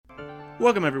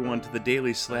Welcome everyone to the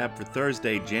Daily Slab for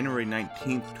Thursday, January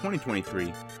 19th,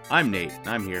 2023. I'm Nate, and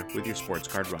I'm here with your Sports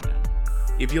Card Rundown.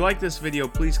 If you like this video,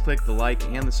 please click the like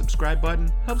and the subscribe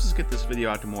button. Helps us get this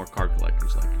video out to more card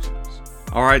collectors like yourselves.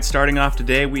 Alright, starting off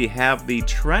today, we have the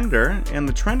Trender, and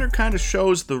the Trender kind of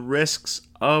shows the risks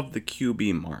of the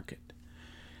QB market.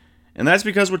 And that's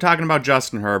because we're talking about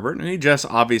Justin Herbert, and he just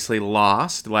obviously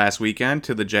lost last weekend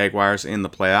to the Jaguars in the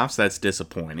playoffs. That's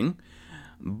disappointing.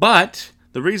 But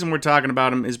the reason we're talking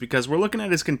about him is because we're looking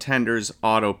at his contenders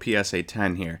auto PSA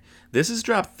 10 here. This has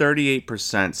dropped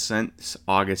 38% since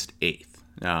August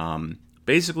 8th.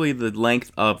 Basically the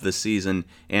length of the season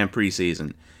and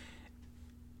preseason.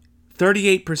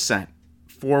 38%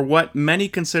 for what many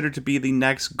consider to be the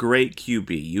next great QB.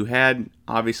 You had,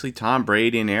 obviously, Tom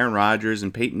Brady and Aaron Rodgers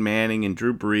and Peyton Manning and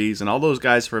Drew Brees and all those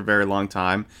guys for a very long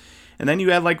time. And then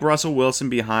you had, like, Russell Wilson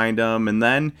behind them. And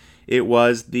then it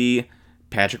was the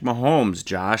Patrick Mahomes,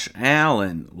 Josh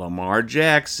Allen, Lamar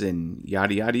Jackson,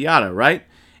 yada, yada, yada, right?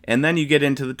 And then you get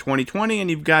into the 2020, and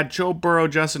you've got Joe Burrow,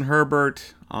 Justin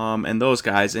Herbert, and those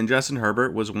guys. And Justin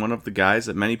Herbert was one of the guys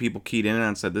that many people keyed in on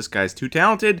and said, this guy's too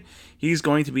talented. He's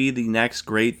going to be the next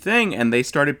great thing. And they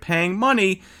started paying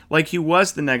money like he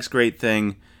was the next great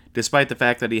thing, despite the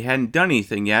fact that he hadn't done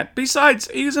anything yet. Besides,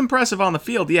 he was impressive on the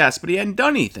field, yes, but he hadn't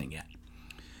done anything yet.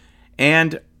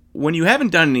 And when you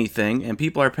haven't done anything and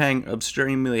people are paying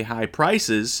extremely high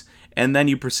prices, and then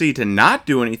you proceed to not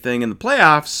do anything in the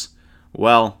playoffs,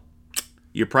 well,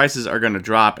 your prices are going to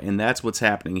drop, and that's what's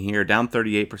happening here, down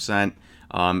 38%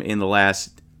 in the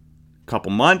last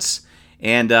couple months.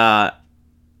 And I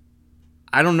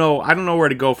don't know where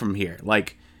to go from here.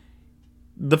 Like,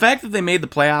 the fact that they made the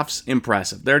playoffs,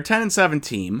 impressive. They're a 10-7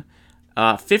 team.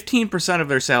 15% of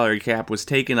their salary cap was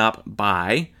taken up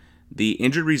by the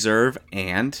injured reserve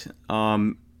and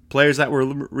players that were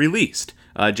released.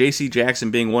 J.C.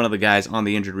 Jackson being one of the guys on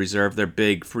the injured reserve, their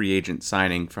big free agent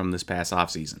signing from this past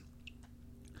offseason.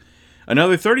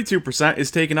 Another 32%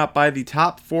 is taken up by the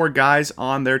top four guys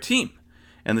on their team.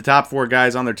 And the top four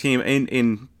guys on their team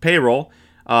in payroll,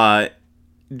 Joey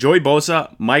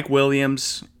Bosa, Mike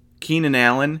Williams, Keenan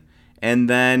Allen, and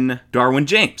then Darwin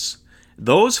James.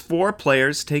 Those four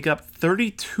players take up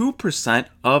 32%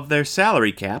 of their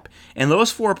salary cap, and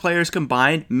those four players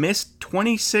combined missed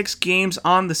 26 games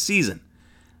on the season.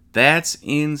 That's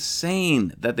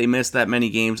insane that they missed that many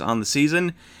games on the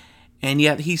season, and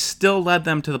yet he still led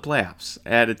them to the playoffs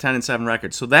at a 10-7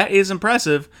 record. So that is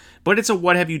impressive, but it's a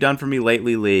what have you done for me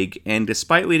lately league, and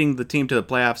despite leading the team to the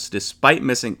playoffs, despite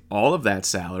missing all of that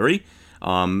salary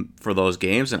for those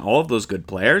games and all of those good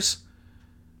players,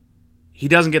 he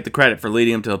doesn't get the credit for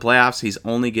leading them to the playoffs. He's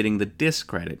only getting the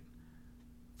discredit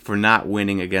for not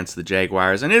winning against the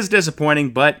Jaguars. And it is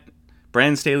disappointing, but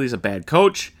Brandon Staley's a bad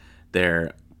coach.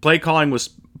 Their play calling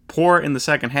was poor in the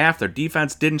second half. Their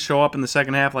defense didn't show up in the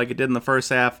second half like it did in the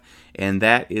first half. And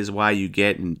that is why you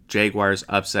get Jaguars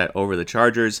upset over the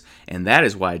Chargers. And that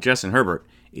is why Justin Herbert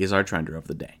is our trender of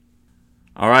the day.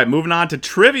 All right, moving on to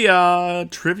trivia.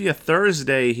 Trivia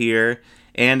Thursday here.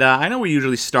 And I know we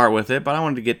usually start with it, but I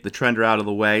wanted to get the trender out of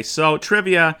the way. So,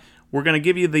 trivia, we're going to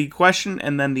give you the question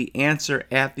and then the answer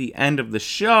at the end of the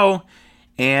show.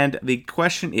 And the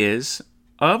question is,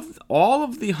 of all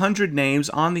of the 100 names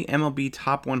on the MLB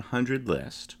Top 100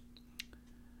 list,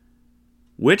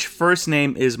 which first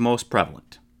name is most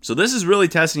prevalent? So this is really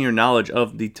testing your knowledge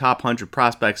of the top 100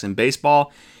 prospects in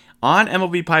baseball. On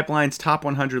MLB Pipeline's Top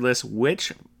 100 list,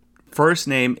 which first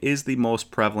name is the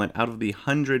most prevalent out of the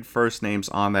 100 first names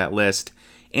on that list?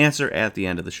 Answer at the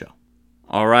end of the show.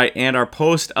 All right, and our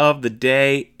post of the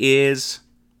day is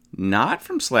not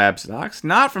from Slabstocks,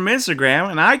 not from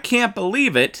Instagram, and I can't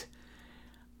believe it.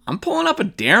 I'm pulling up a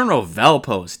Darren Rovell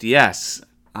post. Yes,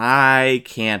 I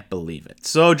can't believe it.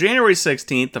 So January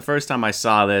 16th, the first time I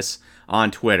saw this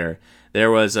on Twitter, there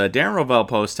was a Darren Rovell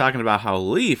post talking about how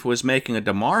Leaf was making a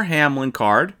Damar Hamlin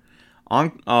card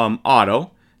on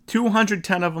auto,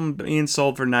 210 of them being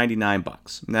sold for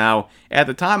 $99. Now, at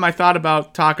the time, I thought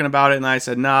about talking about it, and I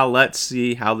said, nah, let's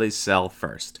see how they sell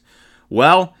first.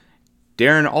 Well,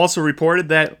 Darren also reported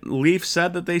that Leaf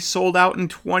said that they sold out in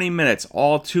 20 minutes,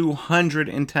 all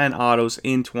 210 autos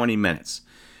in 20 minutes.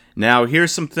 Now,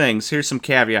 here's some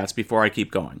caveats before I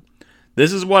keep going.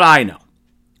 This is what I know.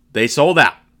 They sold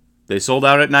out. They sold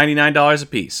out at $99 a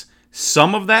piece.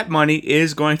 Some of that money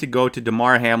is going to go to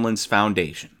Damar Hamlin's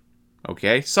foundation.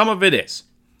 Okay, some of it is.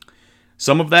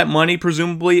 Some of that money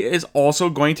presumably is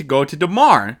also going to go to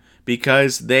Damar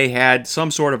because they had some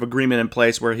sort of agreement in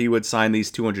place where he would sign these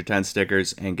 210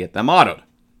 stickers and get them autoed.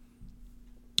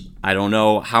 I don't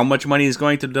know how much money is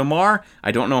going to DeMar.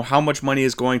 I don't know how much money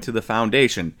is going to the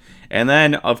foundation. And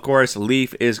then, of course,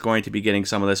 Leaf is going to be getting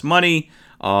some of this money.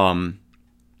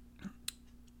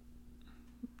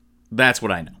 That's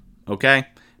what I know, okay?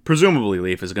 Presumably,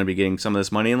 Leaf is going to be getting some of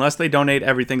this money unless they donate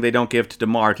everything they don't give to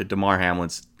Damar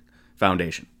Hamlin's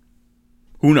foundation.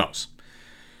 Who knows?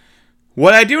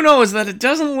 What I do know is that it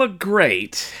doesn't look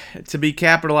great to be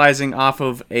capitalizing off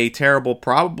of a terrible,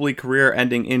 probably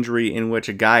career-ending injury in which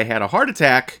a guy had a heart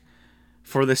attack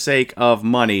for the sake of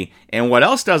money. And what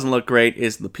else doesn't look great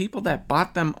is the people that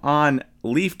bought them on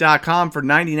Leaf.com for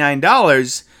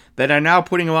 $99 that are now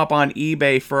putting them up on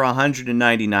eBay for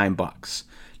 $199.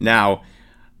 Now,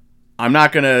 I'm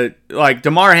not going to... Like,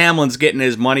 Damar Hamlin's getting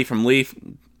his money from Leaf.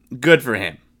 Good for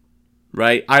him.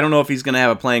 Right? I don't know if he's going to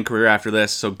have a playing career after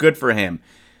this, so good for him.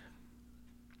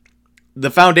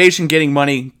 The foundation getting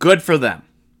money, good for them.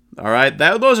 All right?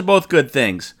 Those are both good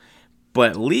things.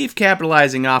 But Leaf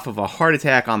capitalizing off of a heart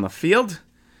attack on the field,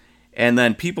 and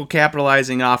then people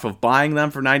capitalizing off of buying them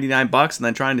for $99 and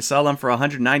then trying to sell them for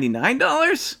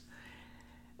 $199,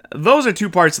 those are two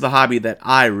parts of the hobby that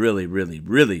I really, really,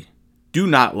 really do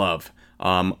not love.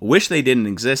 Wish they didn't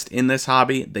exist in this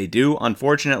hobby. They do,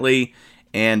 unfortunately.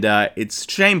 And it's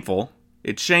shameful.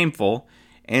 It's shameful.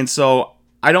 And so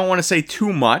I don't want to say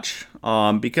too much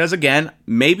because, again,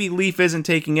 maybe Leaf isn't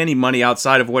taking any money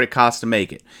outside of what it costs to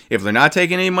make it. If they're not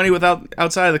taking any money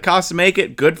outside of the cost to make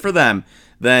it, good for them.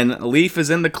 Then Leaf is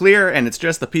in the clear, and it's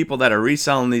just the people that are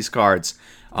reselling these cards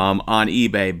on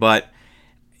eBay. But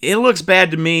it looks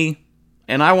bad to me,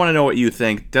 and I want to know what you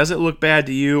think. Does it look bad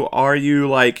to you? Are you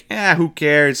like, who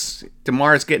cares?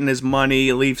 DeMar's getting his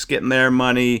money. Leaf's getting their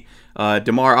money.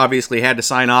 DeMar obviously had to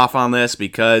sign off on this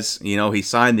because, he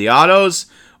signed the autos.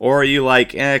 Or are you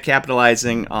like,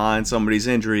 capitalizing on somebody's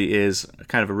injury is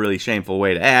kind of a really shameful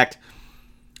way to act?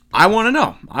 I want to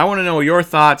know. I want to know your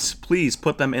thoughts. Please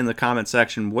put them in the comment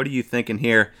section. What are you thinking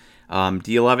here? Do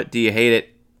you love it? Do you hate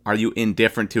it? Are you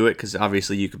indifferent to it? Because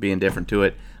obviously you could be indifferent to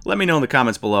it. Let me know in the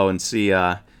comments below and see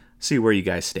where you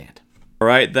guys stand. All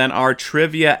right, then our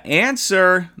trivia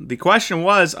answer. The question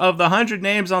was, of the 100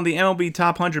 names on the MLB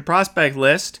Top 100 prospect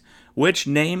list, which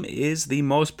name is the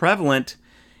most prevalent?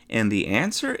 And the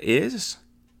answer is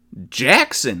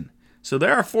Jackson. So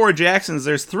there are 4 Jacksons.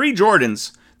 There's 3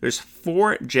 Jordans. There's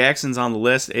 4 Jacksons on the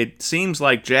list. It seems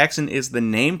like Jackson is the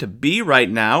name to be right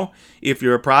now if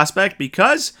you're a prospect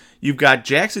because you've got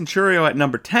Jackson Chourio at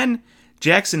number 10,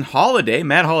 Jackson Holliday,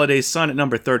 Matt Holliday's son, at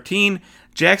number 13,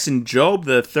 Jackson Jobe,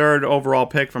 the 3rd overall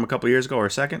pick from a couple years ago, or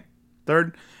 2nd,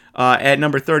 3rd, at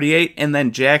number 38, and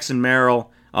then Jackson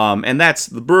Merrill, and that's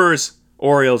the Brewers,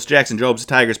 Orioles, Jackson Jobe's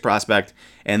Tigers prospect,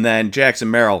 and then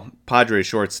Jackson Merrill, Padres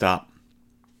shortstop,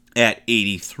 at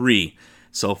 83.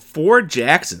 So 4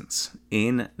 Jacksons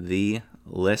in the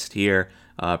list here.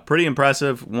 Pretty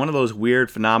impressive. One of those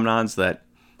weird phenomenons that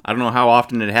I don't know how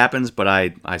often it happens, but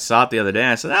I saw it the other day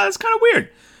and I said, that's kind of weird.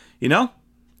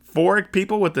 4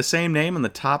 people with the same name in the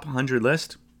top 100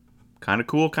 list. Kind of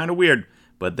cool, kind of weird.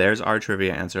 But there's our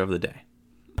trivia answer of the day.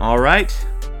 All right.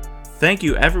 Thank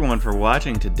you, everyone, for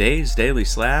watching today's Daily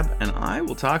Slab, and I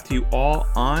will talk to you all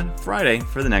on Friday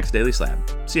for the next Daily Slab.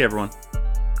 See you, everyone.